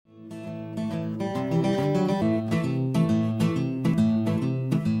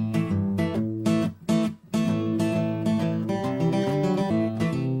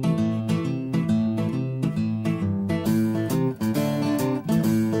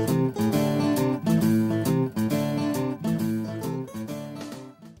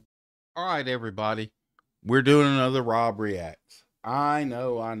right, everybody. We're doing another Rob Reacts. I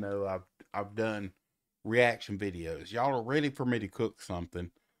know. I've done reaction videos. Y'all are ready for me to cook something.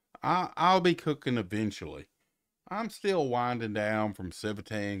 I'll be cooking eventually. I'm still winding down from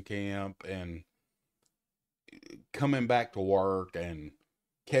Civitan camp and coming back to work and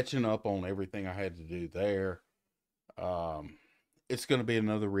catching up on everything I had to do there. It's going to be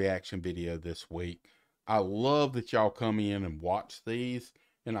another reaction video this week. I love that y'all come in and watch these,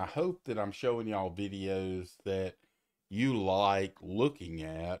 and I hope that I'm showing y'all videos that you like looking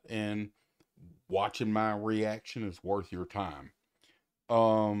at, and watching my reaction is worth your time.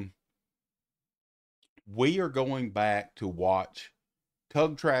 We are going back to watch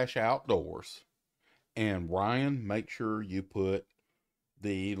Tug Trash Outdoors, and Ryan, make sure you put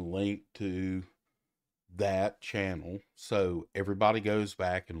the link to that channel so everybody goes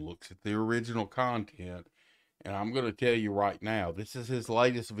back and looks at the original content. And I'm going to tell you right now, this is his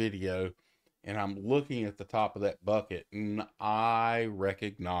latest video, and I'm looking at the top of that bucket and I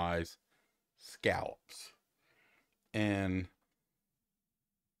recognize scallops. And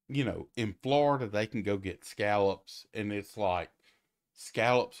you know, in Florida they can go get scallops, and it's like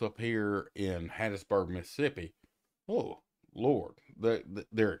scallops up here in Hattiesburg, Mississippi. Oh Lord,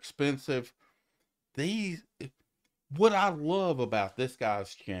 they're expensive. These, what I love about this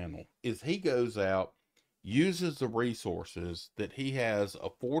guy's channel is he goes out, uses the resources that he has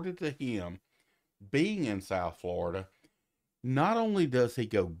afforded to him being in South Florida. Not only does he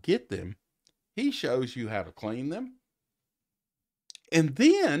go get them, he shows you how to clean them, and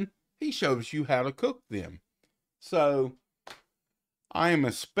then he shows you how to cook them. So I am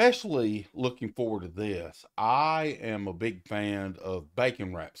especially looking forward to this. I am a big fan of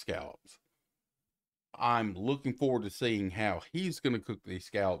bacon wrap scallops. I'm looking forward to seeing how he's going to cook these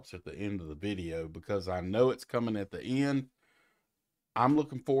scallops at the end of the video, because I know it's coming at the end. I'm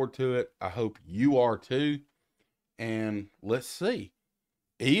looking forward to it. I hope you are too. And let's see.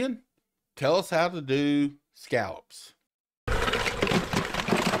 Ian, tell us how to do scallops.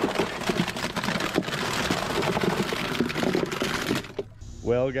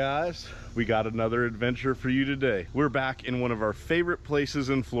 Well guys, we got another adventure for you today. We're back in one of our favorite places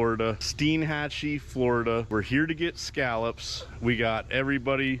in Florida, Steinhatchee, Florida. We're here to get scallops. We got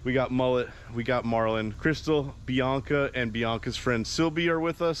everybody. We got Mullet, we got Marlon, Crystal, Bianca, and Bianca's friend Sylvie are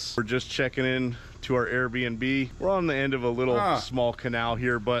with us. We're just checking in to our Airbnb. We're on the end of a little small canal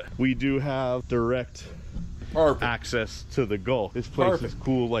here, but we do have direct access to the Gulf. This place is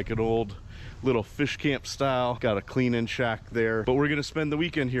cool, like an old little fish camp style. Got a cleaning shack there, but we're gonna spend the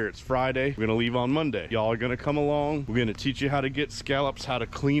weekend here. It's Friday. We're gonna leave on Monday. Y'all are gonna come along. We're gonna teach you how to get scallops, how to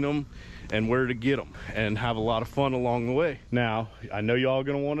clean them, and where to get them, and have a lot of fun along the way. Now, I know y'all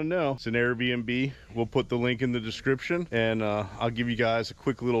gonna want to know. It's an Airbnb. We'll put the link in the description, and I'll give you guys a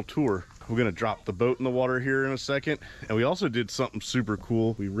quick little tour. We're gonna drop the boat in the water here in a second, and we also did something super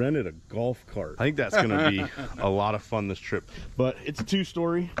cool. We rented a golf cart. I think that's gonna be a lot of fun this trip. But it's a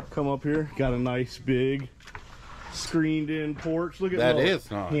 2-story. Come up here, got a nice big screened in porch. Look at that.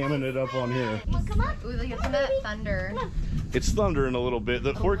 Is nice. Hamming it up on here. Well, come on. Ooh, look at that thunder. It's thundering a little bit.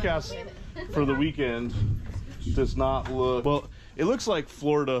 The forecast for the weekend does not look, well, it looks like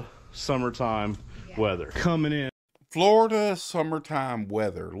Florida summertime weather coming in. Florida summertime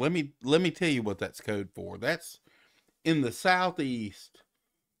weather. Let me tell you what that's code for. That's in the southeast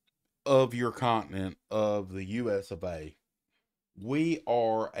of your continent of the US of A. We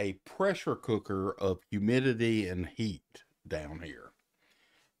are a pressure cooker of humidity and heat down here.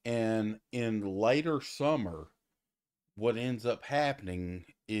 And in later summer, what ends up happening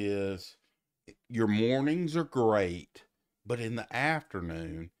is your mornings are great, but in the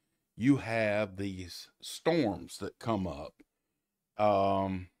afternoon you have these storms that come up.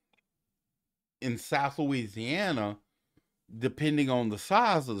 In South Louisiana, depending on the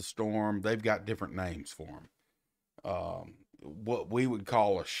size of the storm, they've got different names for them. What we would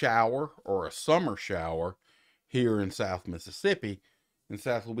call a shower or a summer shower here in South Mississippi, in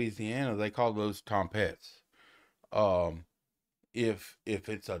South Louisiana, they call those tempêtes. If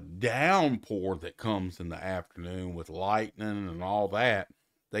it's a downpour that comes in the afternoon with lightning and all that,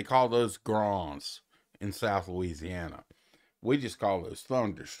 they call those grands in South Louisiana. We just call those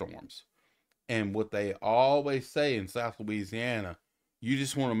thunderstorms. And what they always say in South Louisiana, you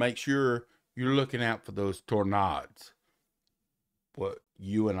just want to make sure you're looking out for those tornadoes. What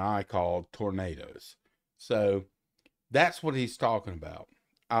you and I call tornadoes. So that's what he's talking about.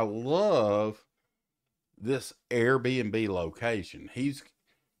 I love this Airbnb location. He's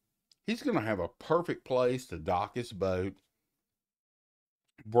going to have a perfect place to dock his boat,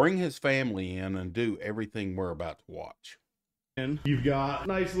 bring his family in, and do everything we're about to watch. And you've got a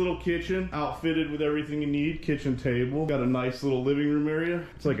nice little kitchen outfitted with everything you need. Kitchen table. Got a nice little living room area.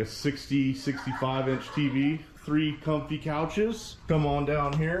 It's like a 65 inch TV. 3 comfy couches. Come on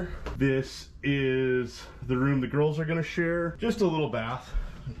down here. This is the room the girls are gonna share. Just a little bath.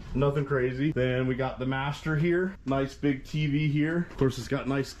 Nothing crazy. Then we got the master here. Nice big TV here. Of course, it's got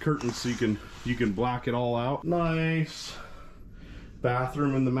nice curtains so you can black it all out. Nice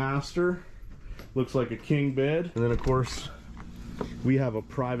bathroom in the master. Looks like a king bed. And then of course, we have a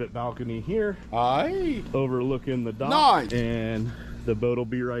private balcony here. Aye. Overlooking the dock. Nice. And the boat will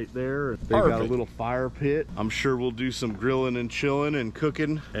be right there. They've Perfect. got a little fire pit. I'm sure we'll do some grilling and chilling and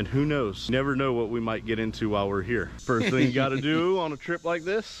cooking. And who knows? Never know what we might get into while we're here. First thing you gotta do on a trip like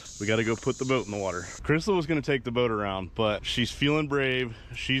this, we gotta go put the boat in the water. Crystal was gonna take the boat around, but she's feeling brave.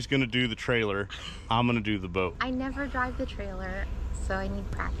 She's gonna do the trailer. I'm gonna do the boat. I never drive the trailer, so I need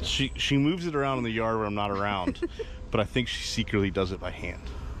practice. She moves it around in the yard where I'm not around, but I think she secretly does it by hand.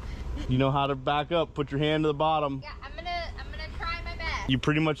 You know how to back up. Put your hand to the bottom. Yeah, I'm gonna try my best. You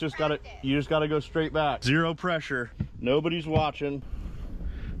pretty much just gotta go straight back. Zero pressure. Nobody's watching.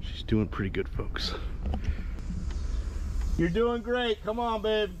 She's doing pretty good, folks. You're doing great. Come on,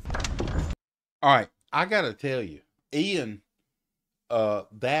 babe. All right, I gotta tell you, Ian,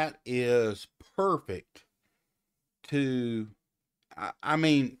 that is perfect to, I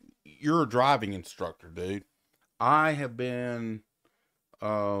mean, you're a driving instructor, dude. I have been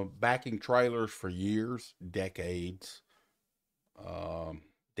backing trailers for years, decades,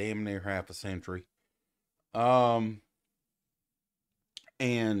 damn near half a century, and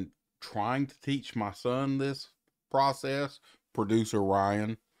trying to teach my son this process, producer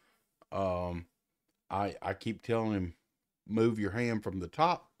Ryan. I keep telling him, move your hand from the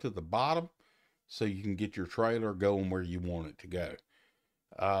top to the bottom so you can get your trailer going where you want it to go.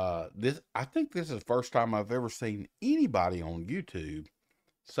 I think this is the first time I've ever seen anybody on YouTube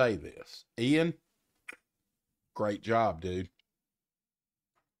say this. Ian, great job, dude.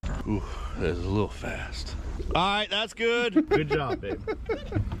 Ooh, that is a little fast. All right, that's good. Good job, babe.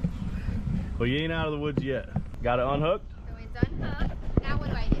 Well, you ain't out of the woods yet. Got it unhooked? So it's unhooked. Now what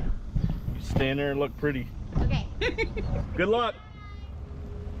do I do? You stand there and look pretty. Okay. Good luck.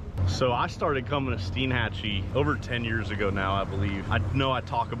 So I started coming to Steenhatchee over 10 years ago now, I believe. I know I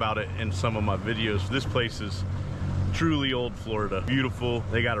talk about it in some of my videos. This place is truly old Florida. Beautiful.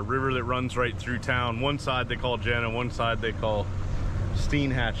 They got a river that runs right through town. One side they call Jenna, one side they call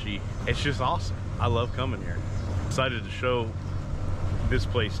Steenhatchee. It's just awesome. I love coming here. Excited to show this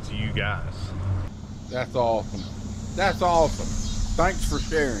place to you guys. That's awesome. That's awesome. Thanks for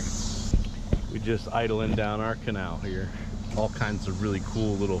sharing. We just idling down our canal here. All kinds of really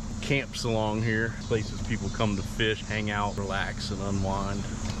cool little camps along here. Places people come to fish, hang out, relax, and unwind.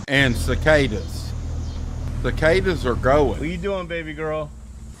 And cicadas. Cicadas are going. What are you doing, baby girl?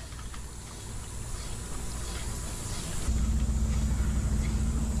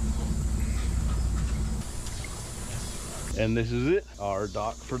 And this is it, our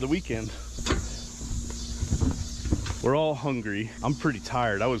dock for the weekend. We're all hungry. I'm pretty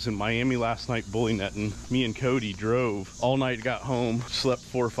tired. I was in Miami last night bully netting. Me and Cody drove all night, got home, slept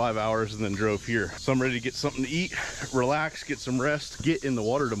 4 or 5 hours, and then drove here. So I'm ready to get something to eat, relax, get some rest, get in the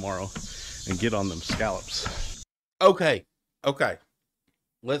water tomorrow, and get on them scallops. Okay.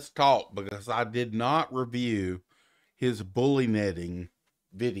 Let's talk, because I did not review his bully netting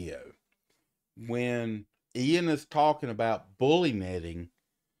video. When Ian is talking about bully netting,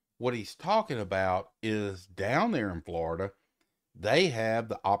 what he's talking about is down there in Florida, they have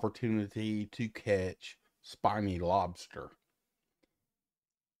the opportunity to catch spiny lobster.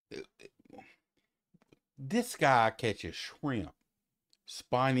 This guy catches shrimp,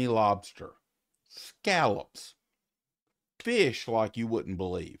 spiny lobster, scallops, fish like you wouldn't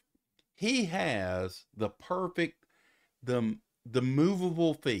believe. He has the perfect, the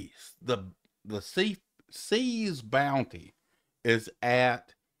movable feast. The sea's bounty is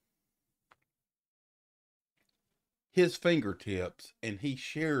at his fingertips, and he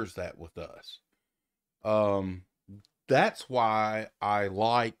shares that with us. That's why I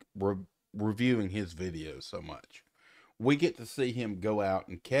like reviewing his videos so much. We get to see him go out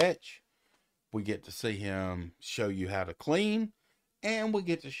and catch. We get to see him show you how to clean, and we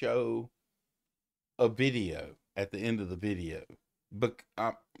get to show a video at the end of the video. But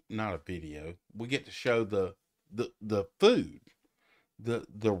not a video. We get to show the food, the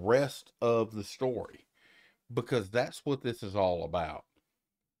rest of the story, because that's what this is all about.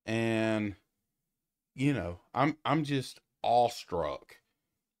 And you know, I'm just awestruck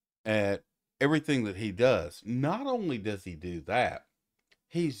at everything that he does. Not only does he do that,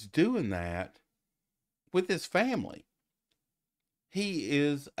 he's doing that with his family. He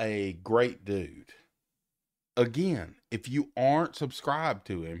is a great dude. Again, if you aren't subscribed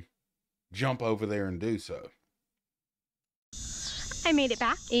to him, jump over there and do so. I made it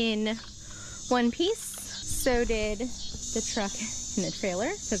back in one piece. So did the truck and the trailer.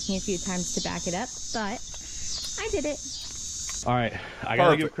 Took me a few times to back it up, but I did it. All right, I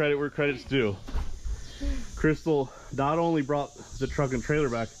gotta give Perfect. credit where credit's due. Crystal not only brought the truck and trailer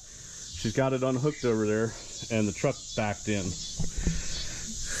back, she's got it unhooked over there and the truck backed in.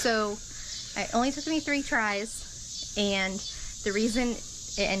 So it only took me 3 tries, and the reason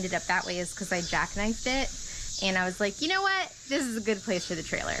it ended up that way is because I jackknifed it, and I was like, you know what, this is a good place for the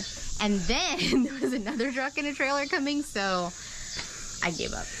trailer. And then there was another truck and a trailer coming, so I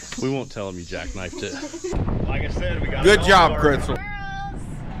gave up. We won't tell him you jackknifed it. Like I said, we got Good job, Crystal. Girls,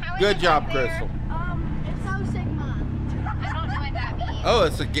 how is Good it job, back there? Crystal. It's so Sigma. I don't know what that means. Oh,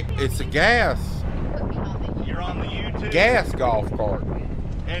 it's a gas Put me on the You're on the YouTube. gas golf cart.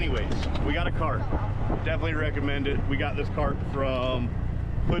 Anyways, we got a cart. Definitely recommend it. We got this cart from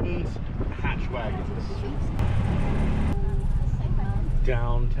Puddin's Hatch Wagons.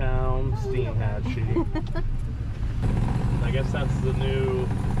 Downtown Steenhatchee. I guess that's the new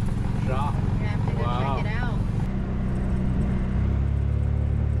shop. You're gonna have to go Wow. check it out.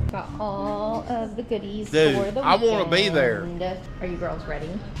 Got all of the goodies Dude, for the I wanna be there. weekend. Are you girls ready?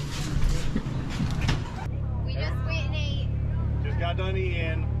 We just went and ate, Just got done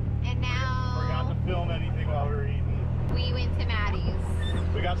eating. and now Forgot to film anything while we were eating. we went to Maddie's.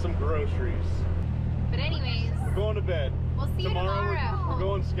 We got some groceries. But anyways, We're going to bed. we'll see you tomorrow. We're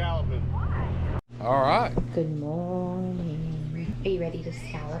going scalloping. All right. Good morning. Are you ready to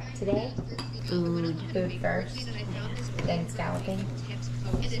scallop today? Food first, then scalloping.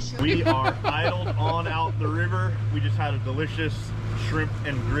 We are idled on out the river. We just had a delicious shrimp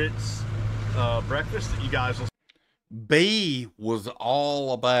and grits breakfast that you guys will. B was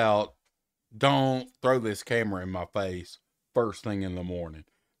all about don't throw this camera in my face first thing in the morning.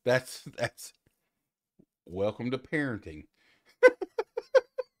 That's welcome to parenting.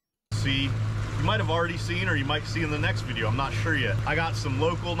 See, you might have already seen, or you might see in the next video. I'm not sure yet. I got some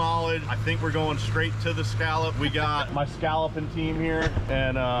local knowledge. I think we're going straight to the scallop. We got my scalloping team here,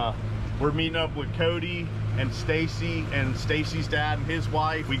 and we're meeting up with Cody and Stacy and Stacy's dad and his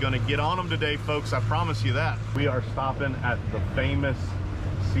wife. We're gonna get on them today, folks. I promise you that. We are stopping at the famous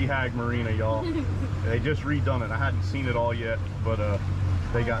Sea Hag Marina, y'all. They just redone it. I hadn't seen it all yet, but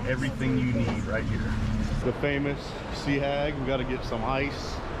they got everything you need right here. The famous Sea Hag. We got to get some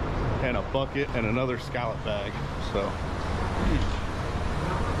ice and a bucket and another scallop bag. So,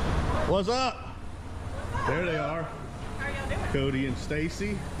 what's up? There they are. Cody and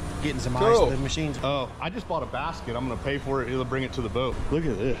Stacy. Getting some Cool. ice. The machines. Oh, I just bought a basket. I'm gonna pay for it. It'll bring it to the boat. Look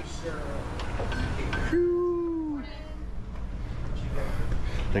at this. Whew.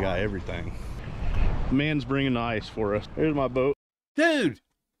 They got everything. Man's bringing the ice for us. Here's my boat. Dude,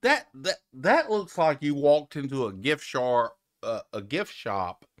 that looks like you walked into a gift shop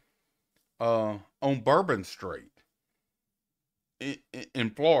on Bourbon Street in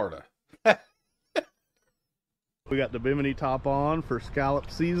Florida. We got the bimini top on for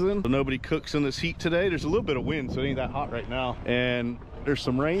scallop season. So nobody cooks in this heat today. There's a little bit of wind, so it ain't that hot right now. And there's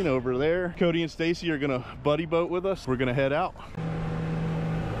some rain over there. Cody and Stacy are gonna buddy boat with us. We're gonna head out.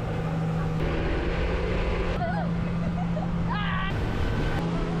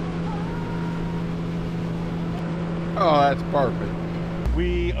 Oh, that's perfect.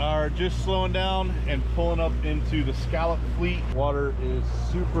 We are just slowing down and pulling up into the scallop fleet. Water is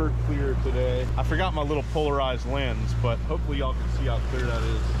super clear today. I forgot my little polarized lens, but hopefully y'all can see how clear that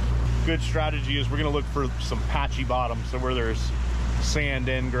is. Good strategy is we're gonna look for some patchy bottoms, so where there's sand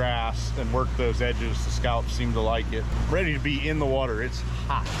and grass, and work those edges. The scallops seem to like it. Ready to be in the water. It's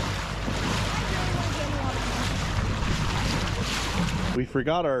hot. We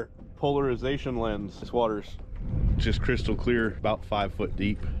forgot our polarization lens. This water's just crystal clear, about 5 foot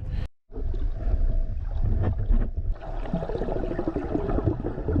deep.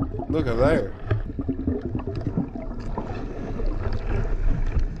 Look at there.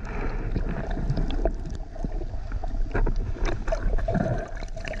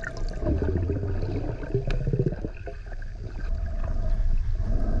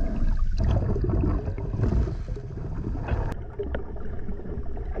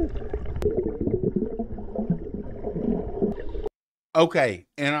 Okay,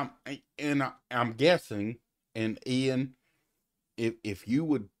 and I'm guessing, and Ian, if you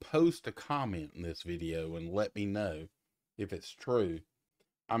would post a comment in this video and let me know if it's true,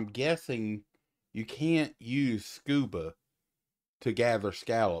 I'm guessing you can't use scuba to gather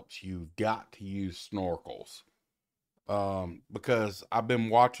scallops. You've got to use snorkels. because I've been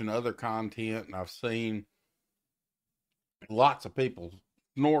watching other content and I've seen lots of people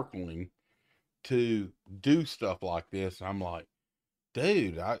snorkeling to do stuff like this. I'm like,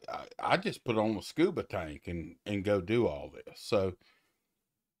 dude, I just put on a scuba tank and go do all this. So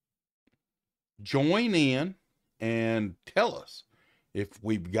join in and tell us if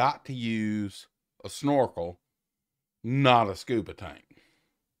we've got to use a snorkel, not a scuba tank.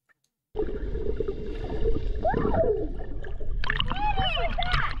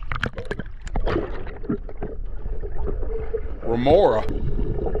 Remora.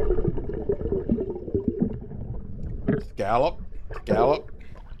 Scallop. 2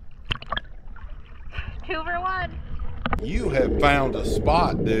 for 1. You have found a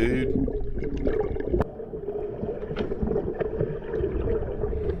spot, dude.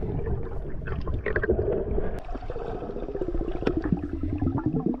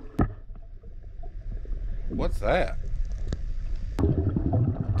 What's that?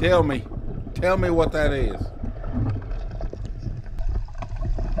 Tell me what that is.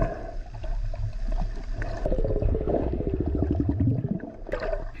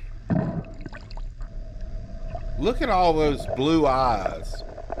 Look at all those blue eyes.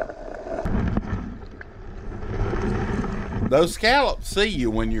 Those scallops see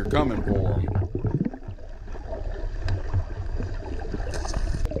you when you're coming for them.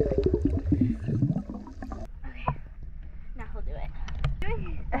 Now he'll do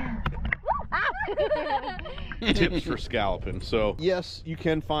it. Tips for scalloping. So yes, you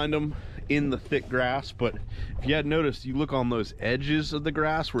can find them in the thick grass, but if you had noticed, you look on those edges of the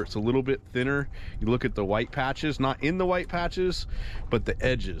grass where it's a little bit thinner, you look at the white patches, not in the white patches, but the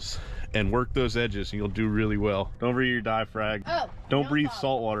edges, and work those edges and you'll do really well. Don't breathe your diaphragm. Oh, don't no breathe fog.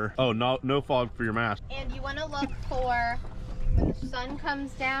 salt water. Oh, no fog for your mask. And you want to look for, when the sun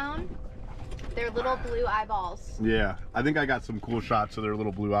comes down, their little blue eyeballs. Yeah, I think I got some cool shots of their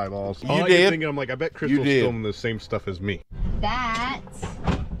little blue eyeballs. You All I did? keep thinking, I'm like, I bet Crystal's did. filming the same stuff as me. That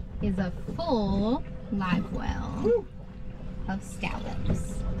is a full live well of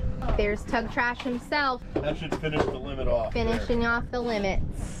scallops. There's Tug Trash himself, That should finish the limit off. finishing off the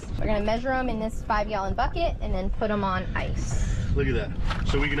limits. We're gonna measure them in this 5-gallon bucket and then put them on ice. Look at that.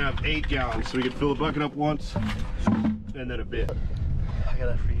 So we can have 8 gallons. So we can fill the bucket up once and then a bit. I got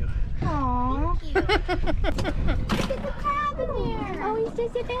that for you. Aww. Look at the crab in there. Oh, he's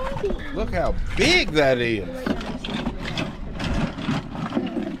just a baby. Look how big that is.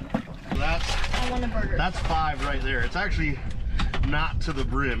 I want a burger. That's 5 right there. It's actually not to the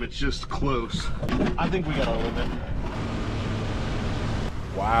brim. It's just close. I think we got our limit.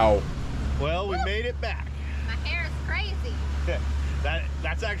 Wow. Well, we made it back. My hair is crazy.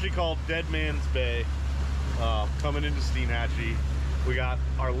 That's actually called Dead Man's Bay. Coming into Steenhatchee. We got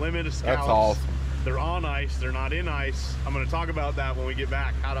our limit of scallops. That's awesome. They're on ice. They're not in ice. I'm going to talk about that when we get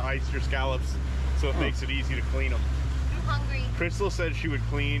back, how to ice your scallops so it makes it easy to clean them. I'm hungry. Crystal said she would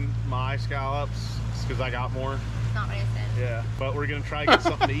clean my scallops because I got more. That's not what I said. Yeah, but we're going to try to get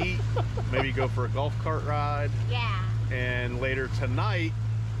something to eat. Maybe go for a golf cart ride. Yeah. And later tonight,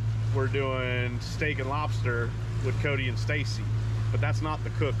 we're doing steak and lobster with Cody and Stacy. But that's not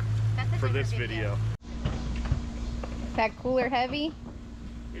the cook That's a for different this video. Is that cooler heavy?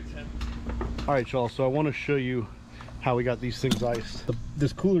 All right, y'all, so I want to show you how we got these things iced.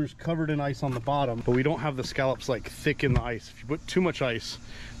 This cooler is covered in ice on the bottom, but we don't have the scallops like thick in the ice. If you put too much ice,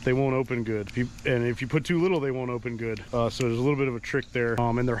 they won't open good. And if you put too little, they won't open good. So there's a little bit of a trick there.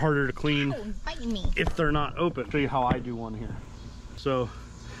 And they're harder to clean Oh, he's biting me. if they're not open. I'll show you how I do one here. So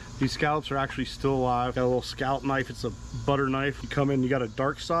these scallops are actually still alive. Got a little scallop knife. It's a butter knife. You come in, you got a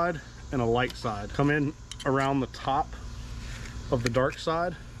dark side and a light side. Come in around the top of the dark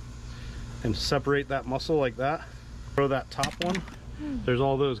side and separate that muscle like that. Throw that top one. There's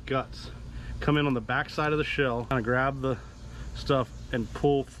all those guts. Come in on the back side of the shell, kind of grab the stuff and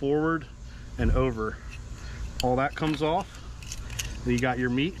pull forward and over. All that comes off. Then you got your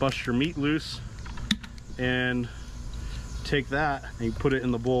meat. Bust your meat loose and take that and you put it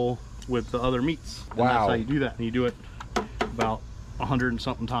in the bowl with the other meats. And Wow. that's how you do that. And you do it about 100 and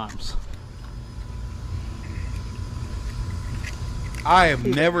something times. I have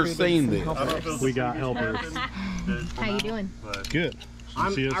never seen this. We got helpers. How you doing? Good.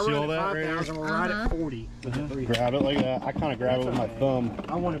 See all that right here? 5,000, we're right at 40. Grab it like that. I kind of grab it with my thumb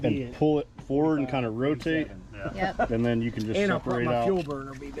I want to be and at pull it forward and kind of rotate, Yep. and then you can just and I'll put separate my fuel out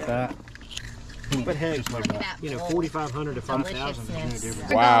burner be better. that. But hey, Look at that you know, bowl. 4,500 to 5,000 is no Deliciousness. difference.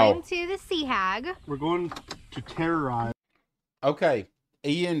 We're Wow. going to the Sea Hag. We're going to terrorize. Okay,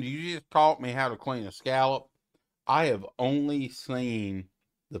 Ian, you just taught me how to clean a scallop. I have only seen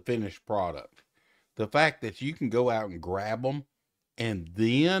the finished product. the fact that you can go out and grab them and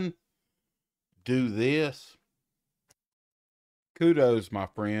then do this, kudos, my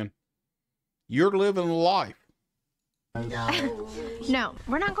friend. You're living a life. No,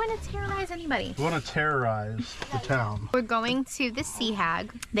 we're not going to terrorize anybody. We want to terrorize the town. We're going to the Sea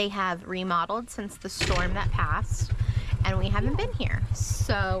Hag. They have remodeled since the storm that passed, and we haven't been here.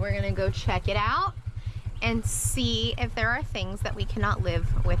 So we're gonna go check it out and see if there are things that we cannot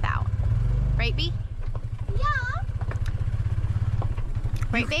live without. Right, B? Yeah.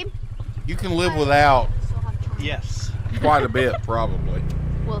 Right, babe? You can live without Yes. quite a bit, probably.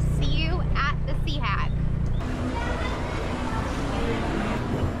 We'll see you at the Sea Hag.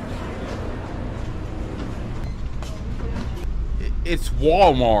 It's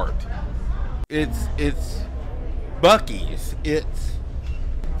Walmart. It's Buc-ee's. It's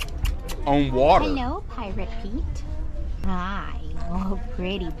on water. Hello, Pirate Pete. Hi. Oh,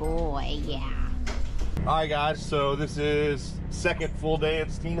 pretty boy, yeah. Alright guys, so this is second full day at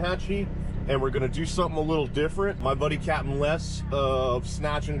Steenhatchee, and we're gonna do something a little different. My buddy Captain Les of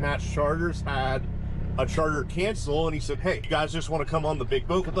Snatch and Hatch Charters had a charter cancel, and he said, hey, you guys just want to come on the big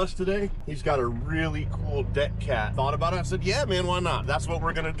boat with us today? He's got a really cool deck cat. Thought about it, I said, yeah man, why not? That's what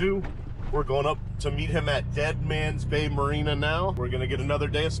we're gonna do. We're going up to meet him at Dead Man's Bay Marina now. We're gonna get another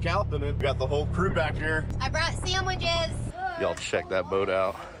day of scalping, and we got the whole crew back here. I brought sandwiches. Y'all check that boat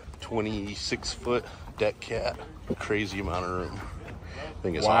out. 26-foot deck cat. Crazy amount of room. I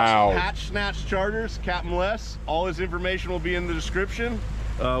think it's Wow. awesome. Hatch Snatch Charters, Captain Les. All his information will be in the description.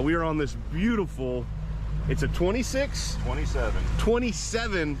 We are on this beautiful, it's a 26? 27.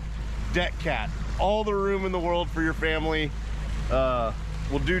 27 deck cat. All the room in the world for your family.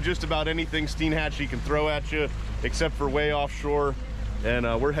 We'll do just about anything Steenhatchee can throw at you, except for way offshore.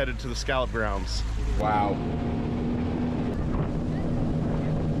 And we're headed to the Scallop grounds. Wow.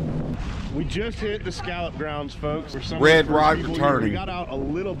 We just hit the Scallop grounds, folks. Red Rock returning. We got out a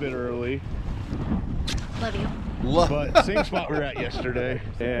little bit early, Love you. but same spot we were at yesterday,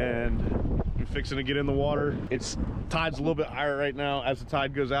 and we're fixing to get in the water. It's tide's a little bit higher right now. As the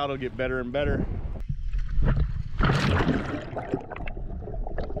tide goes out, it'll get better and better.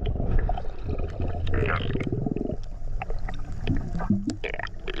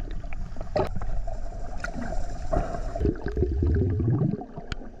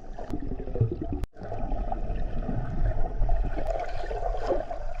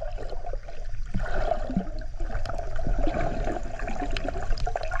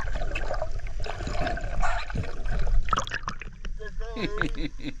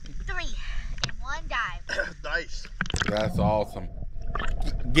 Three in one dive. Nice. That's awesome.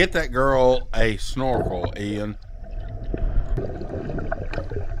 Get that girl a snorkel, Ian.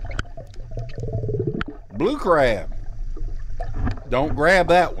 Blue crab. Don't grab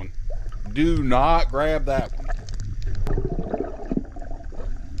that one. Do not grab that one.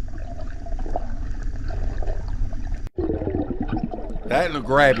 That'll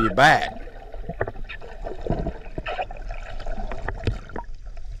grab you back.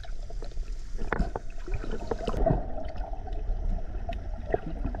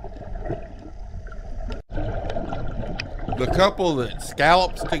 The couple that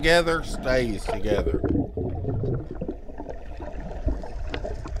scallops together stays together.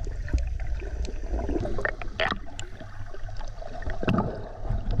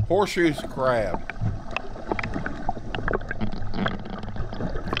 Horseshoes crab.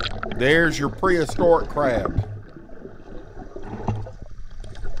 There's your prehistoric crab.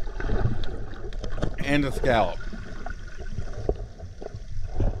 And a scallop.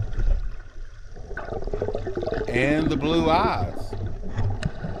 And the blue eyes.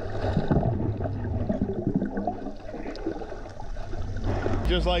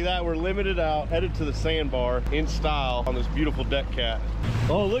 Just like that, we're limited out, headed to the sandbar in style on this beautiful deck cat.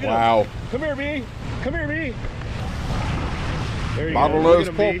 Oh, look at Wow. him. Come here, B. Come here, B. There you go. Bottlenose Look at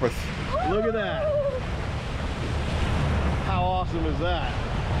him, B. porpoise. Look at that. How awesome is that?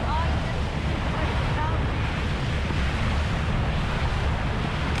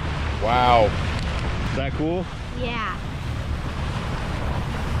 Wow. Is that cool? Yeah.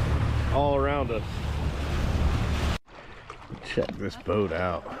 All around us. Check this boat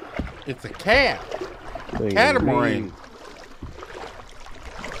out. It's a cat. Thing is Catamaran. mean.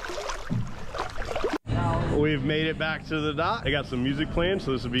 We've made it back to the dock. I got some music playing,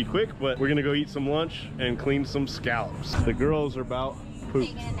 so this will be quick, but we're gonna go eat some lunch and clean some scallops. The girls are about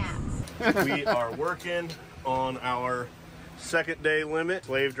pooped. Taking a nap. We are working on our second day limit,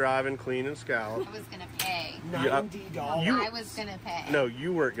 slave driving, cleaning scallops. I was gonna pay. $90. I was gonna pay. No,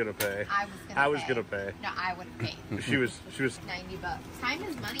 you weren't gonna pay. I was I was gonna pay. No, I wouldn't pay. She was. $90. Time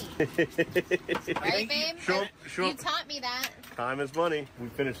is money. Right, babe? You taught me that. Time is money. We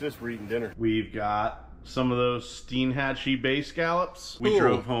finished this, we're eating dinner. We've got some of those Steenhatchee Bay scallops. We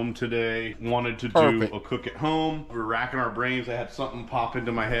drove home today, wanted to do a cook at home. We were racking our brains. I had something pop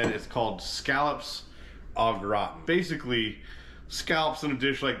into my head. It's called scallops au gratin. Basically, scallops in a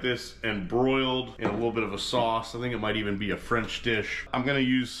dish like this and broiled in a little bit of a sauce. I think it might even be a French dish. I'm gonna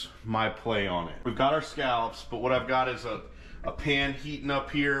use my play on it. We've got our scallops, but what I've got is a pan heating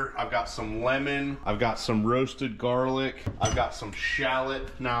up here. I've got some lemon. I've got some roasted garlic. I've got some shallot.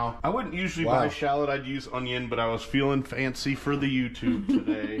 Now, I wouldn't usually buy shallot. I'd use onion, but I was feeling fancy for the YouTube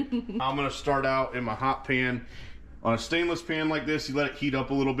today. I'm gonna start out in my hot pan. On a stainless pan like this, you let it heat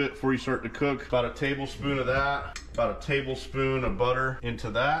up a little bit before you start to cook. About a tablespoon of that. About a tablespoon of butter into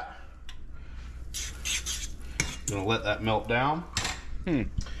that. I'm gonna let that melt down.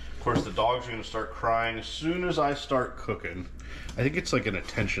 Of course, the dogs are gonna start crying as soon as I start cooking. I think it's like an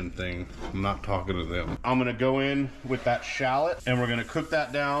attention thing. I'm not talking to them. I'm gonna go in with that shallot and we're gonna cook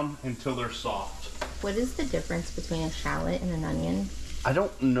that down until they're soft. What is the difference between a shallot and an onion? I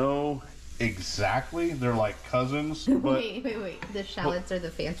don't know exactly. They're like cousins. But wait. The shallots are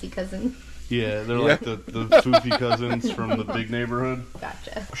the fancy cousins? Yeah, they're like the foofy cousins from the big neighborhood.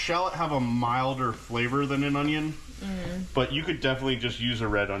 Gotcha. Shallot have a milder flavor than an onion, but you could definitely just use a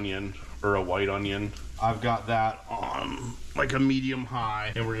red onion or a white onion. I've got that on like a medium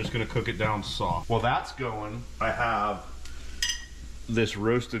high, and we're just gonna cook it down soft. While that's going, I have this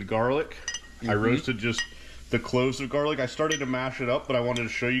roasted garlic. I roasted just the cloves of garlic. I started to mash it up, but I wanted to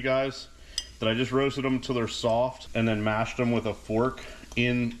show you guys that I just roasted them until they're soft and then mashed them with a fork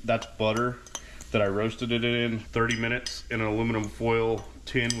in, that's butter that I roasted it in 30 minutes in an aluminum foil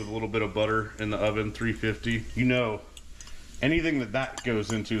tin with a little bit of butter in the oven, 350. You know, anything that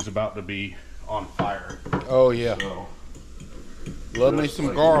goes into is about to be on fire. Oh yeah. So, love me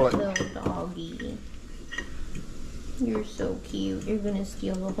some garlic. Little doggy. You're so cute. You're gonna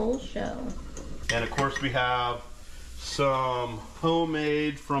steal the whole show. and of course we have some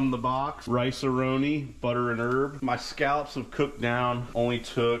homemade from the box rice-a-roni, butter and herb. My scallops have cooked down. Only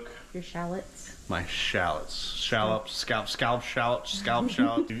took Your shallots. my shallots, scallop shallots.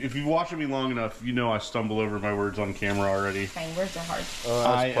 If you've watched me long enough, you know I stumble over my words on camera already. Fine, words are hard.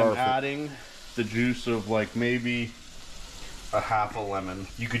 I am adding the juice of like maybe a half a lemon.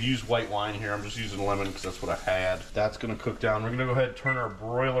 You could use white wine here. I'm just using lemon because that's what I had. That's gonna cook down. We're gonna go ahead and turn our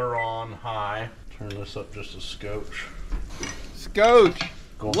broiler on high. Turn this up just a scotch. Scotch.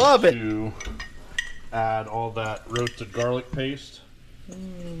 Love it. To add all that roasted garlic paste.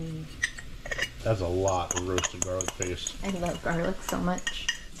 That's a lot of roasted garlic paste. I love garlic so much.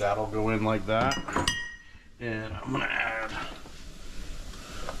 That'll go in like that. And I'm gonna add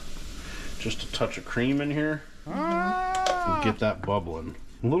just a touch of cream in here. And get that bubbling.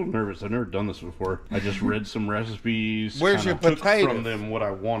 I'm a little nervous. I've never done this before. I just read some recipes. Where's your took potato? from them what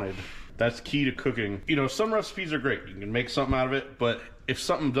I wanted. That's key to cooking. You know, some recipes are great. You can make something out of it, but if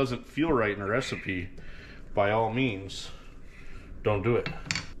something doesn't feel right in a recipe, by all means, don't do it.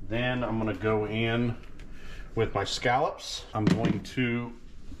 Then I'm gonna go in with my scallops. I'm going to,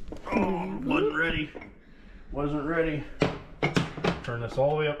 wasn't ready. Turn this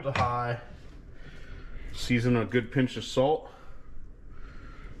all the way up to high. Season a good pinch of salt,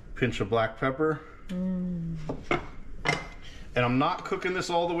 pinch of black pepper. And I'm not cooking this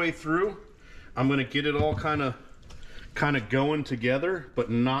all the way through. I'm gonna get it all kind of going together,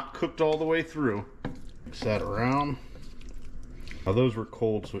 but not cooked all the way through. Mix that around. Now those were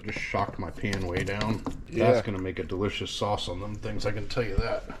cold, so it just shocked my pan way down. Yeah. That's gonna make a delicious sauce on them things, I can tell you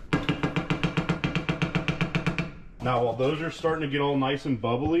that. Now while those are starting to get all nice and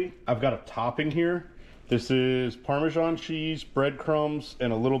bubbly, I've got a topping here. This is Parmesan cheese, breadcrumbs,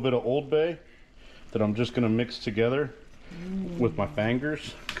 and a little bit of Old Bay that I'm just gonna mix together with my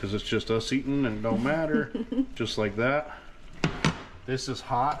fingers, because it's just us eating and it don't matter. Just like that. This is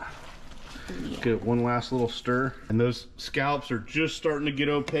hot. Get one last little stir. And those scallops are just starting to get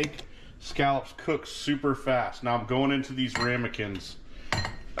opaque. Scallops cook super fast. Now I'm going into these ramekins.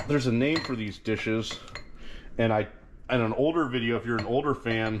 There's a name for these dishes, and in an older video, if you're an older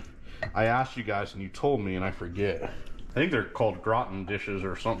fan, I asked you guys and you told me and I forget. I think they're called gratin dishes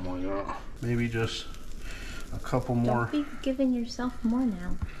or something like that. Maybe just a couple more. Don't be giving yourself more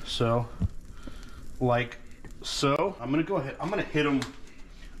now. So, like so. I'm gonna go ahead. I'm gonna hit them.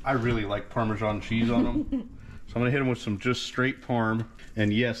 I really like Parmesan cheese on them. So I'm gonna hit them with some just straight Parm.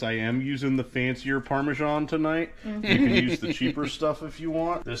 And yes, I am using the fancier Parmesan tonight. You can use the cheaper stuff if you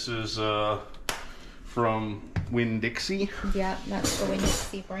want. This is from Winn-Dixie. Yeah, that's the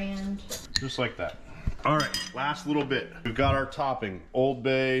Winn-Dixie brand. Just like that. All right, last little bit. We've got our topping. Old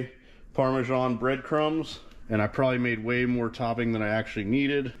Bay, Parmesan breadcrumbs, and I probably made way more topping than I actually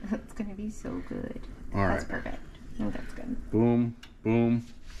needed. It's gonna be so good. All right. That's perfect. Oh, that's good. Boom, boom.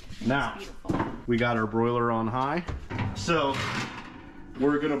 Now, Beautiful. we got our broiler on high. So,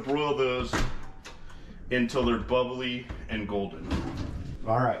 we're gonna broil those until they're bubbly and golden.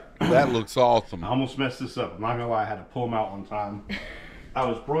 All right. That looks awesome. I almost messed this up. I'm not gonna lie, I had to pull them out one time. I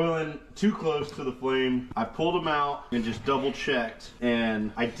was broiling too close to the flame. I pulled them out and just double checked,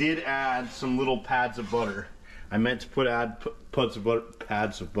 and I did add some little pads of butter. I meant to add pads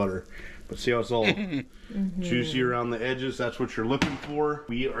of butter, but see how it's all juicy around the edges? That's what you're looking for.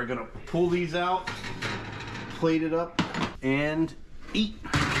 We are gonna pull these out, plate it up, and eat.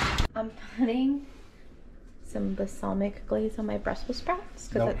 I'm putting some balsamic glaze on my Brussels sprouts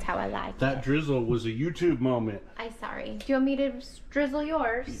because that's how I like That it. drizzle was a YouTube moment. I'm sorry. Do you want me to drizzle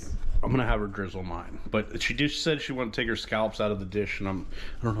yours? I'm gonna have her drizzle mine, but she just said she wanted to take her scallops out of the dish, and I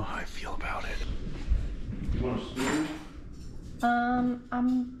don't know how I feel about it. You want a spoon?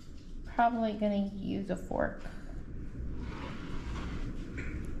 I'm probably gonna use a fork.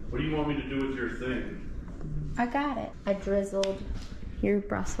 What do you want me to do with your thing? I got it. I drizzled your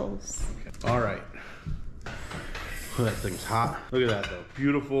Brussels. All right. Oh, that thing's hot. Look at that though,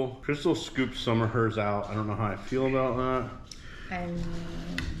 beautiful. Crystal scooped some of hers out. I don't know how I feel about that,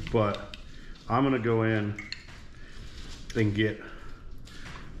 but I'm gonna go in and get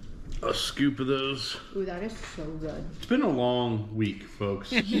a scoop of those. Ooh, that is so good. It's been a long week,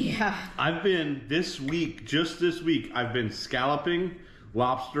 folks. Yeah. I've been just this week, I've been scalloping,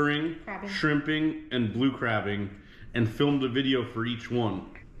 lobstering, Crabbing. shrimping, and blue crabbing, and filmed a video for each one.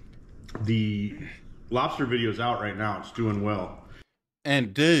 The lobster video is out right now. It's doing well.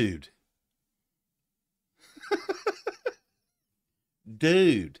 And dude,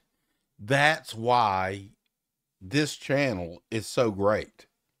 dude, that's why this channel is so great.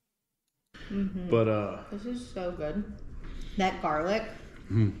 But This is so good. That garlic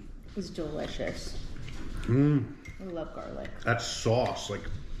is delicious. I love garlic. that sauce, like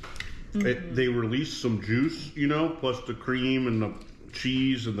they released some juice, you know, plus the cream and the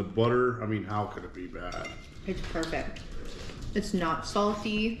cheese and the butter. I mean, how could it be bad? It's perfect. It's not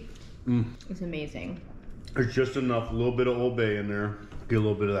salty. It's amazing. There's just enough, a little bit of Old Bay in there. Get a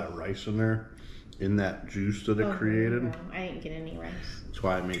little bit of that rice in there, in that juice that it created. No, I didn't get any rice. That's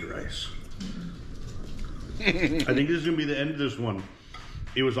why I made rice. I think this is gonna be the end of this one.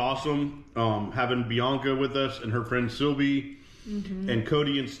 It was awesome having Bianca with us and her friend Sylvie and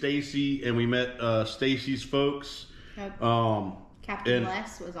Cody and Stacy, and we met Stacy's folks. Captain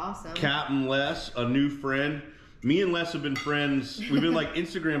Les was awesome. Captain Les, a new friend. Me and Les have been friends. We've been like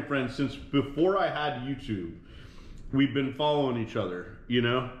Instagram friends since before I had YouTube. We've been following each other, you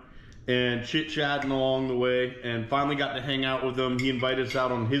know, and chit-chatting along the way, and finally got to hang out with him. He invited us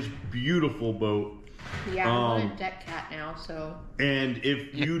out on his beautiful boat. Yeah, I'm on a deck cat now, so. And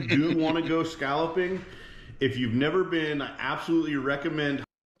if you do want to go scalloping, if you've never been, I absolutely recommend.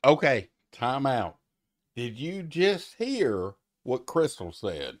 Okay, time out. Did you just hear what Crystal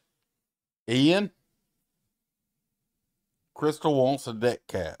said? Ian? Crystal wants a deck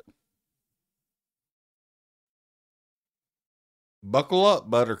cat. Buckle up,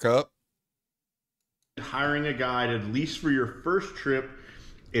 Buttercup. Hiring a guide, at least for your first trip.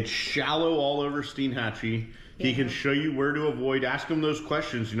 It's shallow all over Steenhatchee. He can show you where to avoid. Ask him those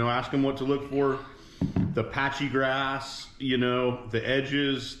questions, you know, ask him what to look for. The patchy grass, you know, the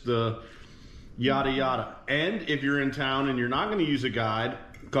edges, the yada yada. And if you're in town and you're not going to use a guide,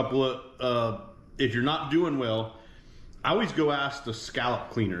 if you're not doing well, I always go ask the scallop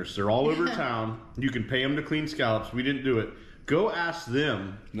cleaners. They're all over town. You can pay them to clean scallops. We didn't do it. Go ask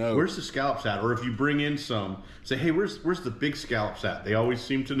them, where's the scallops at? Or if you bring in some, say, hey, where's the big scallops at? They always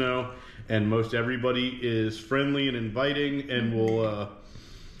seem to know, and most everybody is friendly and inviting and will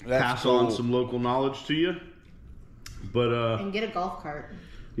pass on some local knowledge to you. But And get a golf cart.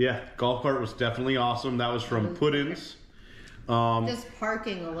 yeah, golf cart was definitely awesome. That was from Puddin's. Just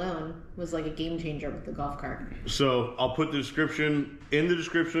parking alone was like a game changer with the golf cart. So I'll put the description in the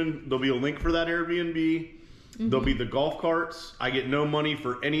description. There'll be a link for that Airbnb. There'll be the golf carts. I get no money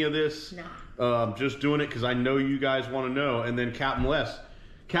for any of this. No. Just doing it because I know you guys want to know. And then Captain Les.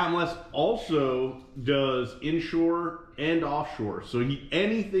 Captain Les also does inshore and offshore. So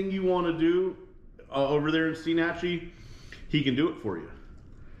anything you want to do over there in Steenhatchee, he can do it for you.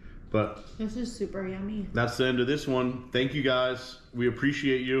 But This is super yummy. that's the end of this one. Thank you guys. We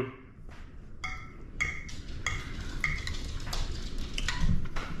appreciate you.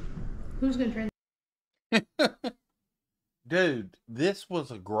 Who's gonna try Dude, this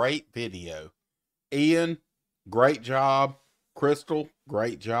was a great video. Ian, great job. Crystal,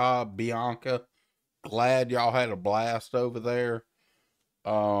 great job. Bianca, glad y'all had a blast over there.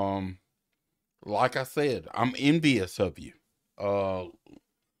 Like I said, I'm envious of you.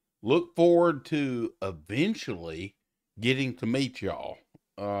 Look forward to eventually getting to meet y'all.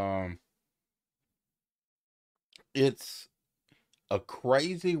 It's a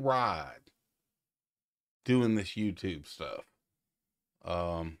crazy ride doing this YouTube stuff.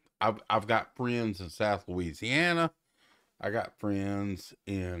 I've got friends in South Louisiana. I got friends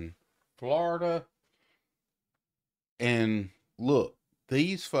in Florida. And look,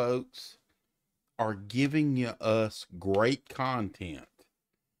 these folks are giving us great content.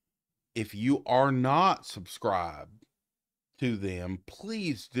 If you are not subscribed to them,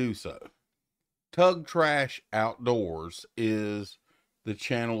 please do so. Tug Trash Outdoors is the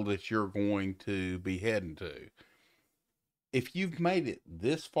channel that you're going to be heading to. If you've made it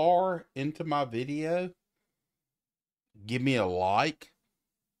this far into my video, give me a like,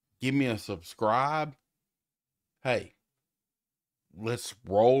 give me a subscribe. Hey, let's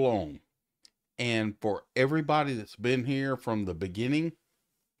roll on. And for everybody that's been here from the beginning,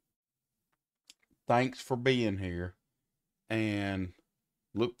 thanks for being here. And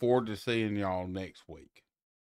look forward to seeing y'all next week.